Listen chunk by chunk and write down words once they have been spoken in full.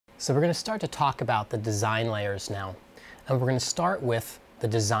So we're going to start to talk about the design layers now, and we're going to start with the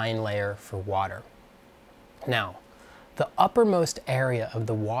design layer for water. Now, the uppermost area of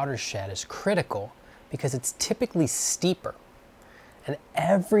the watershed is critical because it's typically steeper, and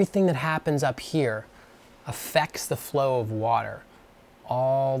everything that happens up here affects the flow of water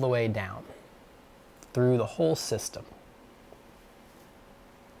all the way down through the whole system.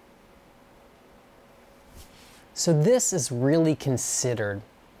 So this is really considered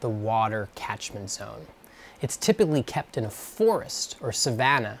the water catchment zone. It's typically kept in a forest or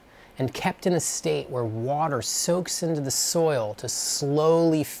savanna and kept in a state where water soaks into the soil to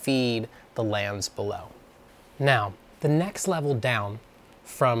slowly feed the lands below. Now, the next level down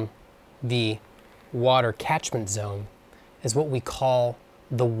from the water catchment zone is what we call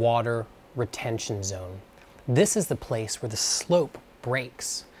the water retention zone. This is the place where the slope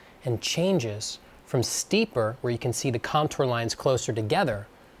breaks and changes from steeper, where you can see the contour lines closer together,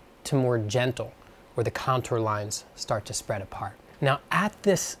 to more gentle, where the contour lines start to spread apart. Now, at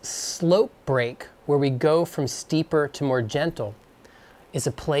this slope break, where we go from steeper to more gentle, is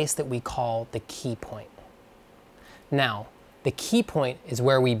a place that we call the key point. Now, the key point is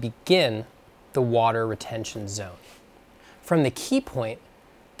where we begin the water retention zone. From the key point,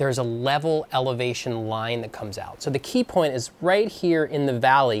 there's a level elevation line that comes out. So the key point is right here in the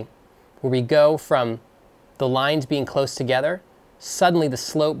valley, where we go from the lines being close together. Suddenly the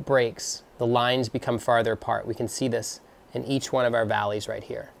slope breaks, the lines become farther apart. We can see this in each one of our valleys right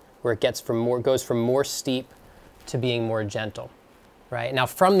here, where it goes from more steep to being more gentle, right? Now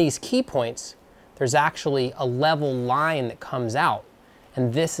from these key points, there's actually a level line that comes out,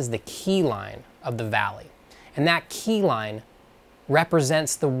 and this is the key line of the valley. And that key line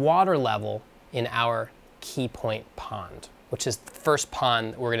represents the water level in our key point pond, which is the first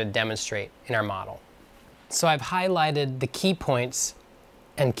pond that we're going to demonstrate in our model. So I've highlighted the key points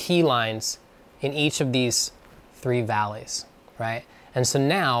and key lines in each of these three valleys, right? And so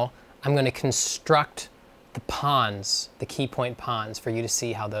now I'm going to construct the ponds, the key point ponds, for you to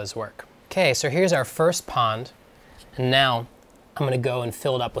see how those work. Okay, so here's our first pond, and now I'm going to go and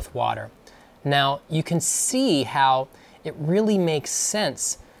fill it up with water. Now you can see how it really makes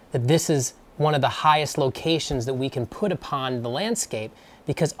sense that this is one of the highest locations that we can put a pond in the landscape,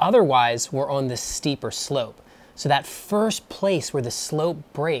 because otherwise we're on this steeper slope. So that first place where the slope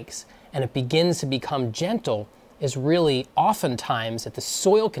breaks and it begins to become gentle is really oftentimes, if the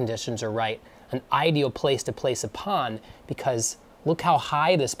soil conditions are right, an ideal place to place a pond, because look how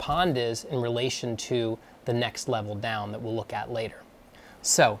high this pond is in relation to the next level down that we'll look at later.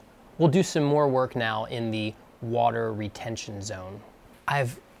 So we'll do some more work now in the water retention zone.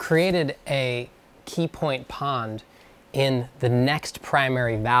 I've created a key point pond in the next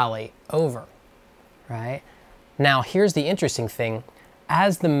primary valley over, right? Now here's the interesting thing.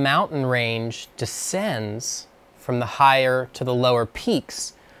 As the mountain range descends from the higher to the lower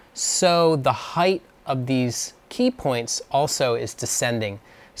peaks, so the height of these key points also is descending.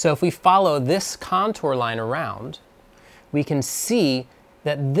 So if we follow this contour line around, we can see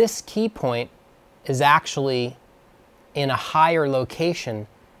that this key point is actually in a higher location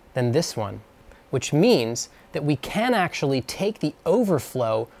than this one, which means that we can actually take the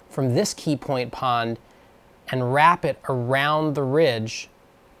overflow from this key point pond and wrap it around the ridge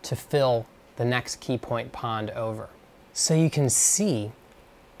to fill the next key point pond over. So you can see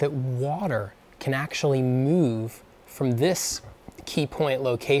that water can actually move from this key point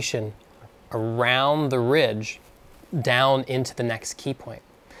location around the ridge down into the next key point.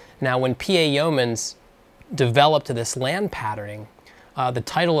 Now when P.A. Yeomans developed this land patterning, the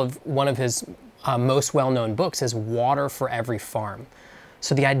title of one of his most well-known books is Water for Every Farm.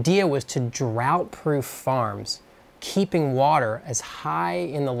 So the idea was to drought-proof farms, keeping water as high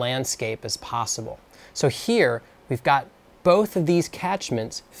in the landscape as possible. So here we've got both of these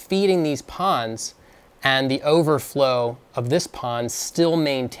catchments feeding these ponds, and the overflow of this pond still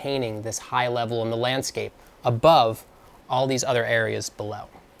maintaining this high level in the landscape above all these other areas below.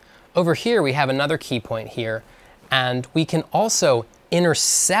 Over here we have another key point here, and we can also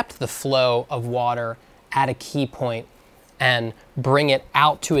intercept the flow of water at a key point and bring it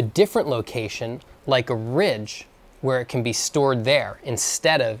out to a different location, like a ridge, where it can be stored there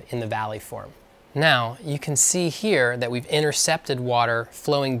instead of in the valley form. Now you can see here that we've intercepted water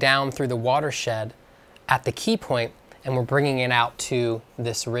flowing down through the watershed at the key point, and we're bringing it out to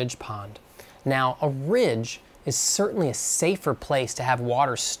this ridge pond. Now a ridge is certainly a safer place to have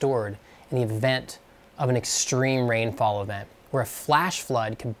water stored in the event of an extreme rainfall event, where a flash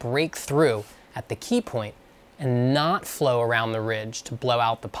flood could break through at the key point and not flow around the ridge to blow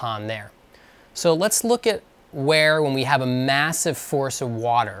out the pond there. So let's look at where, when we have a massive force of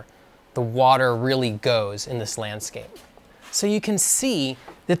water, the water really goes in this landscape. So you can see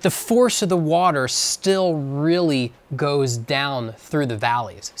that the force of the water still really goes down through the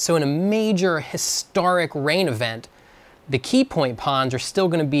valleys. So in a major historic rain event, the key point ponds are still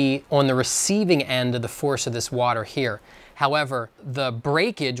going to be on the receiving end of the force of this water here. However, the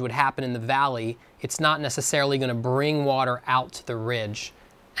breakage would happen in the valley. It's not necessarily going to bring water out to the ridge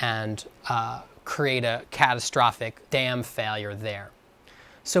and create a catastrophic dam failure there.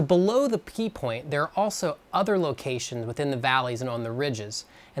 So below the key point, there are also other locations within the valleys and on the ridges.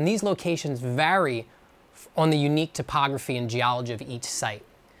 And these locations vary on the unique topography and geology of each site.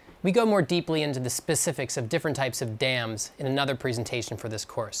 We go more deeply into the specifics of different types of dams in another presentation for this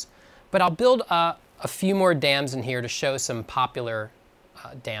course. But I'll build a few more dams in here to show some popular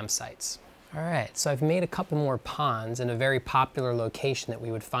dam sites. All right, so I've made a couple more ponds in a very popular location that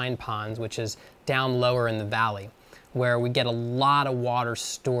we would find ponds, which is down lower in the valley, where we get a lot of water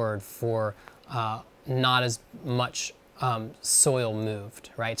stored for not as much soil moved,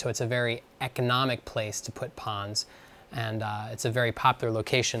 right? So it's a very economic place to put ponds, and it's a very popular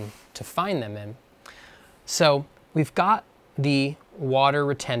location to find them in. So we've got the water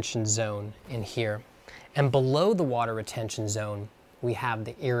retention zone in here, and below the water retention zone, we have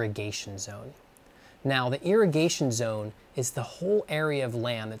the irrigation zone. Now, the irrigation zone is the whole area of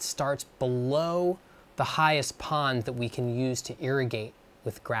land that starts below the highest pond that we can use to irrigate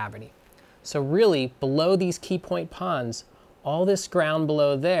with gravity. So really, below these key point ponds, all this ground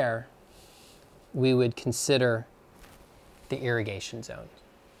below there, we would consider the irrigation zone.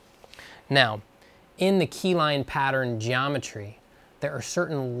 Now, in the keyline pattern geometry, there are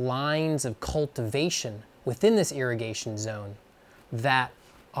certain lines of cultivation within this irrigation zone that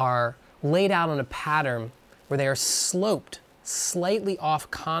are laid out on a pattern where they are sloped slightly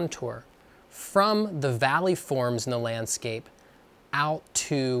off contour from the valley forms in the landscape out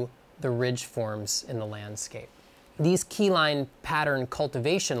to the ridge forms in the landscape. These keyline pattern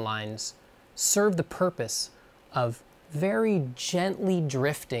cultivation lines serve the purpose of very gently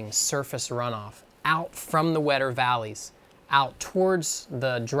drifting surface runoff out from the wetter valleys, out towards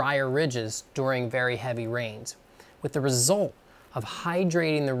the drier ridges during very heavy rains, with the result of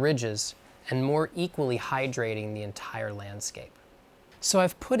hydrating the ridges and more equally hydrating the entire landscape. So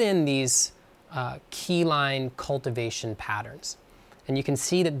I've put in these keyline cultivation patterns, and you can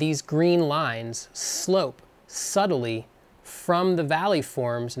see that these green lines slope subtly from the valley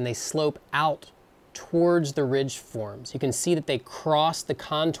forms, and they slope out towards the ridge forms. You can see that they cross the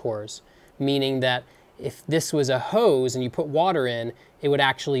contours, meaning that if this was a hose and you put water in, it would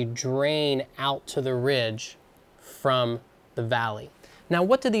actually drain out to the ridge from the valley. Now,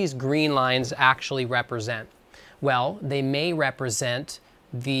 what do these green lines actually represent? Well, they may represent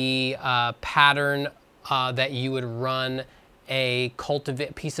the pattern that you would run a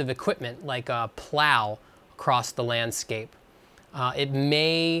piece of equipment like a plow across the landscape.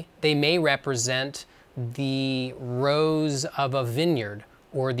 They may represent the rows of a vineyard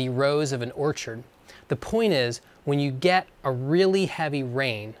or the rows of an orchard. The point is, when you get a really heavy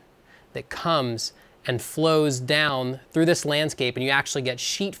rain that comes and flows down through this landscape, and you actually get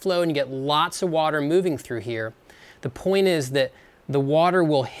sheet flow and you get lots of water moving through here, the point is that the water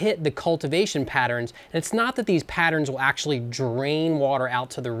will hit the cultivation patterns, and it's not that these patterns will actually drain water out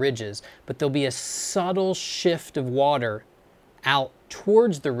to the ridges, but there'll be a subtle shift of water out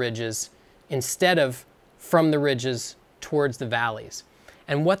towards the ridges instead of from the ridges towards the valleys.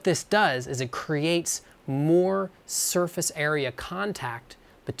 And what this does is it creates more surface area contact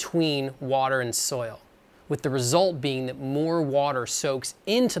between water and soil, with the result being that more water soaks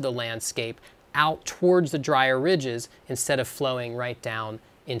into the landscape out towards the drier ridges instead of flowing right down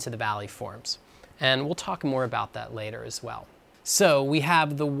into the valley forms. And we'll talk more about that later as well. So we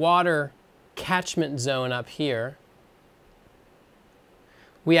have the water catchment zone up here.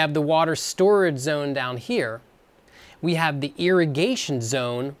 We have the water storage zone down here. We have the irrigation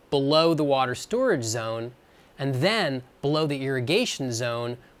zone below the water storage zone. And then below the irrigation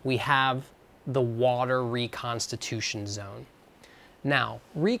zone, we have the water reconstitution zone. Now,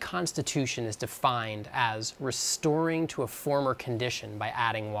 reconstitution is defined as restoring to a former condition by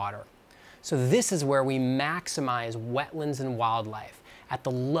adding water. So this is where we maximize wetlands and wildlife. At the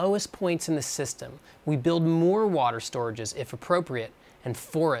lowest points in the system, we build more water storages if appropriate, and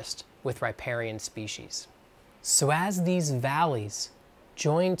forest with riparian species. So as these valleys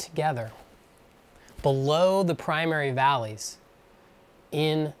join together below the primary valleys,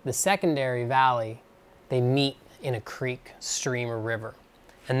 in the secondary valley, they meet in a creek, stream, or river.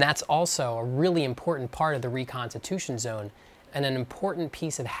 And that's also a really important part of the reconstitution zone and an important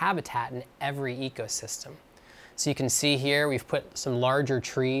piece of habitat in every ecosystem. So you can see here we've put some larger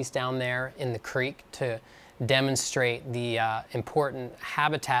trees down there in the creek to demonstrate the important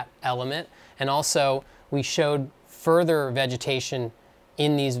habitat element. And also we showed further vegetation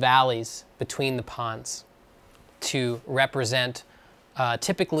in these valleys between the ponds to represent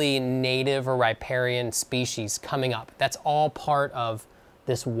typically native or riparian species coming up. That's all part of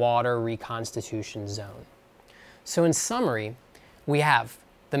this water reconstitution zone. So in summary, we have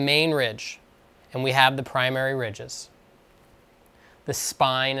the main ridge, and we have the primary ridges, the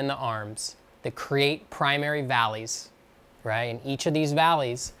spine and the arms that create primary valleys, right? And each of these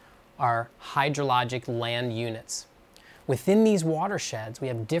valleys are hydrologic land units. Within these watersheds, we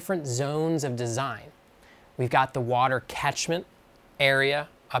have different zones of design. We've got the water catchment area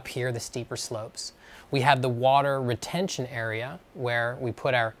up here, the steeper slopes. We have the water retention area where we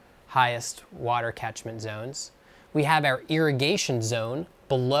put our highest water catchment zones. We have our irrigation zone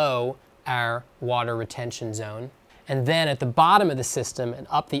below our water retention zone. And then at the bottom of the system and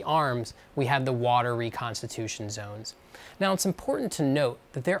up the arms, we have the water reconstitution zones. Now it's important to note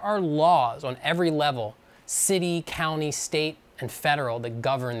that there are laws on every level, city, county, state, and federal, that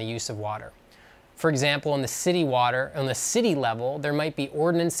govern the use of water. For example, on the city level, there might be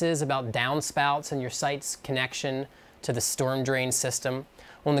ordinances about downspouts and your site's connection to the storm drain system.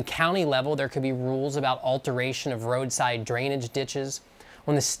 On the county level, there could be rules about alteration of roadside drainage ditches.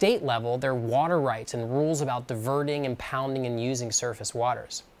 On the state level, there are water rights and rules about diverting, impounding, and using surface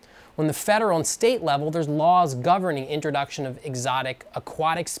waters. On the federal and state level, there's laws governing introduction of exotic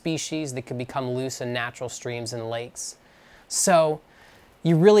aquatic species that could become loose in natural streams and lakes. So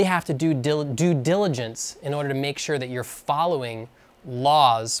you really have to do due diligence in order to make sure that you're following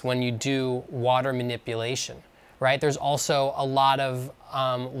laws when you do water manipulation, right? There's also a lot of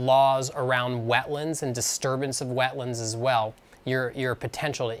laws around wetlands and disturbance of wetlands as well, your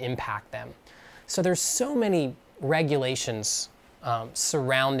potential to impact them. So there's so many regulations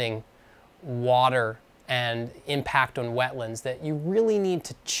surrounding water and impact on wetlands that you really need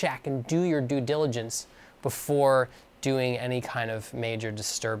to check and do your due diligence before doing any kind of major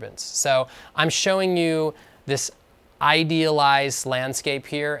disturbance. So I'm showing you this idealized landscape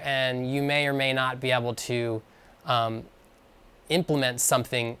here, and you may or may not be able to implement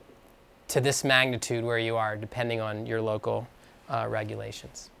something to this magnitude where you are, depending on your local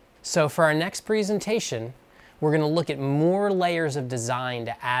regulations. So for our next presentation, we're going to look at more layers of design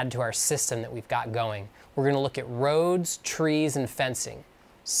to add to our system that we've got going. We're going to look at roads, trees, and fencing.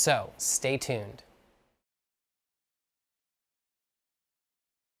 So stay tuned.